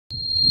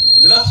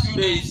the last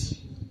few days,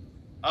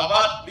 I've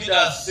heard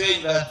leaders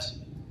saying that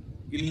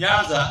in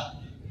Nyanza,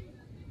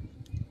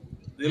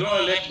 they'll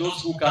only elect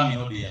those who come in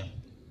ODM.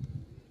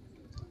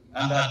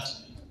 And that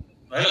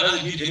Raila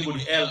doesn't need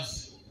anybody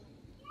else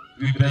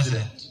to be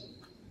president.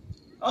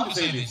 I want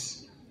to say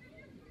this,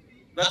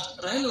 that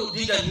Raila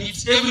Odinga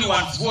needs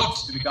everyone's vote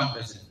to become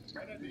president.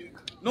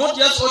 Not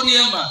just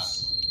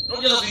ODMers,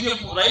 not just the new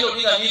people. Raila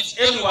Odinga needs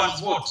everyone's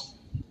vote.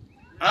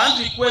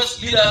 And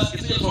request leaders,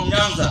 especially from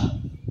Nyanza,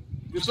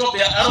 to stop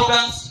their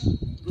arrogance,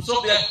 to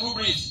stop their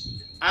hubris,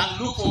 and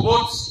look for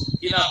votes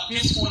in a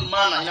peaceful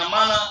manner, in a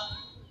manner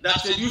that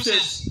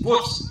seduces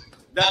votes,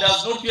 that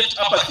does not create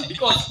apathy.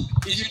 Because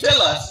if you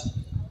tell us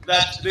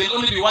that there will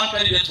only be one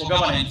candidate for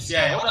governor in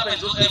CI, what happens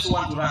to those else who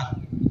want to run?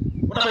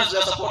 What happens to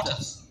their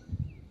supporters?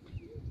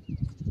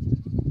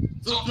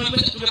 So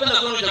tungependa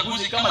kuona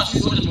uchaguzi kama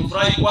sisi wote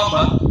tumefurahi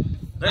kwamba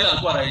Raila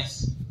alikuwa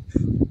rais.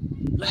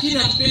 Lakini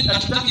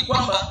hatutaki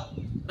kwamba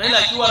Raila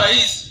akiwa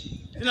rais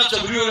tena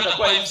tuchaguliwe yule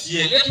atakuwa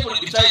MCA. Let people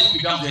decide who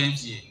becomes the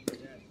MCA.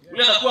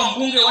 Yule atakuwa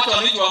mbunge, watu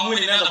wananchi waamue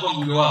ni nani atakuwa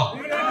mbunge wao.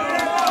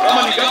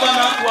 Kama ni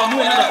governor,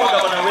 tuamue nani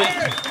atakuwa governor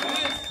wetu.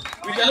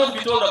 We cannot be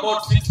told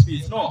about 6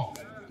 P's. No.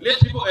 Let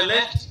people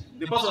elect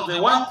the person they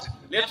want.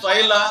 Let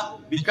Raila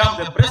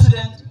become the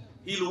president.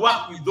 He'll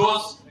work with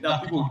those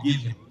that people will give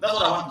him. That's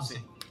what I want to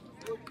say.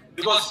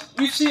 Because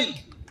we've seen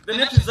the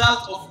net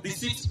result of the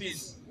 6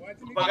 P's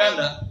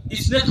propaganda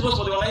is net loss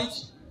for the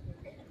wananchi.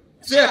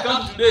 Say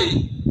account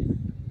today,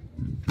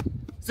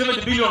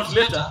 70 billion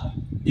later,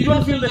 you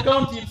don't feel the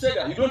county in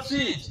Sega. You don't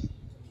see it.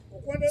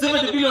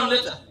 70 billion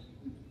later.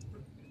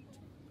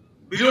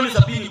 Billion is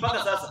a billion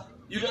mpaka sasa.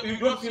 You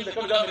don't feel the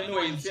county government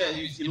anywhere in Sega.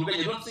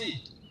 You don't see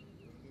it.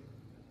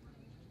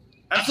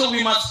 And so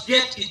we must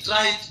get it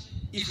right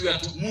if we are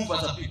to move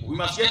as a people. We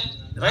must get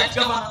the right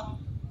governor,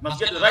 must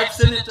get the right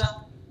senator,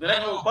 the right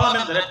member of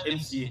parliament, the right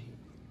MCA.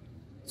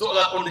 So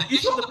that on the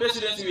issue of the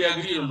presidency, we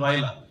agree on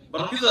Raila.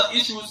 But on these other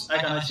issues, I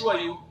can assure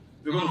you,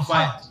 we're going to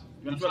fight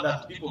to ensure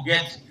that people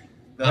get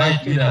the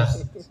right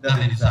leaders that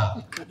they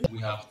deserve. We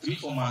have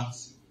 3-4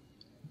 months,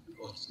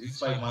 or these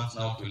 5 months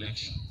now to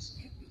elections.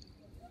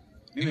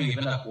 Mimi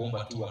ningependa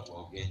kuomba tu watu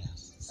wa Kenya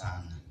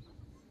sana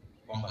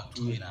kwamba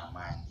tuwe na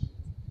amani.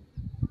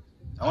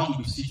 I want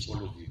to beseech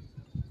all of you.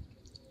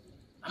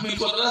 I mean,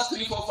 for the last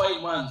 3, 4,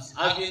 5 months,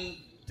 I've been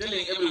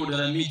telling everybody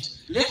that I meet,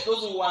 let those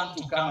who want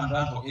to come and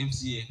run for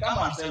MCA come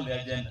and sell their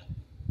agenda.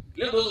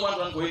 Let those who want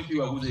to run for MP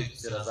waguze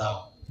sera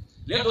zao.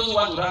 Let those who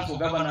want to run for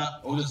governor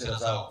waguze sera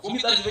zao. For me,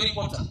 that is very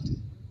important,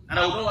 and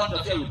I would not want to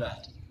interfere with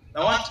that.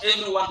 I want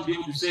everyone to be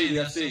able to say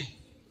their say.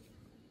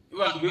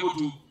 Everyone to be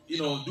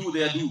able to, do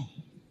their do.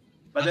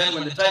 But then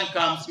when the time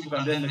comes, people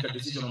can then make a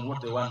decision on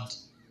what they want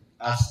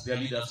as their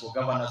leaders for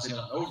governor,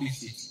 senator, all these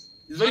seats.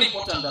 It's very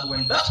important that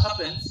when that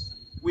happens,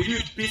 we do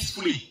it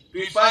peacefully.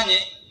 Tuifanye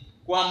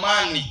kwa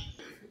amani.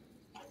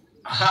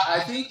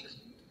 I think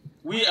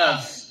we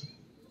as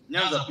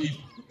Nyanza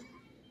people,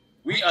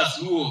 we as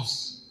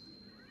Luos,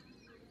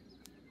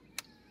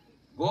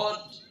 God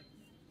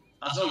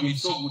has not been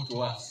so good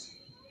to us.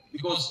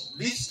 Because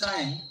this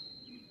time,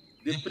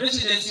 the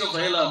presidency of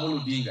Raila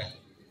Odinga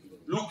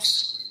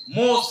looks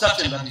more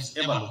certain than it's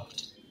ever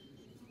looked.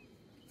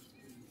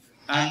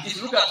 And if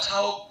you look at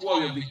how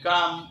poor we have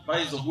become,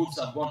 prices of goods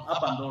have gone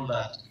up and all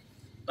that,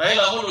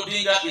 Raila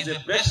Odinga is the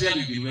president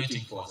we've been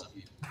waiting for as a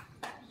people.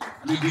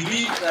 And we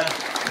believe that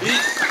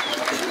this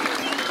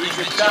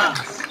is a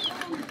chance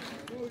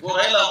for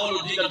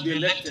Raila Odinga to be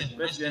elected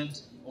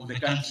president of the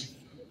country.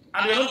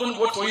 And we are not going to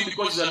vote for him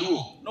because he's a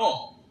Luo.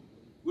 No.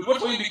 We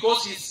vote for him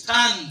because he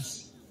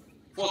stands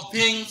for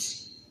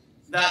things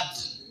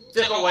that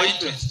take our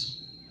interest.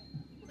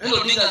 Raila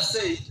Odinga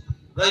said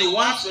that he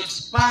wants to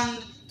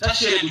expand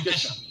tertiary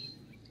education.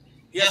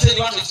 He has said he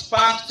wants to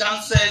expand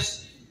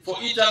chances for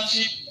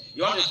internship.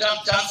 He wants to expand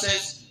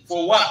chances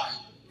for work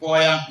for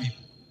our young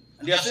people.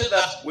 And he has said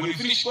that when you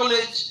finish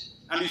college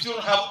and you still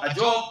don't have a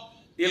job,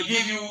 he'll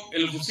give you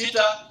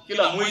 6,000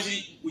 kila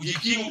mwezi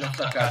ujikimu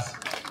kutafuta kazi.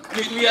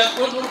 And we are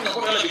going to talk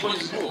about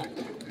because it's low.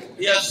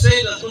 He has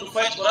said that he's going to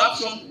fight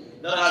corruption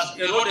that has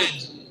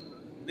eroded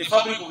the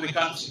fabric of the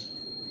country.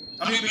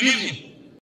 And we believe him.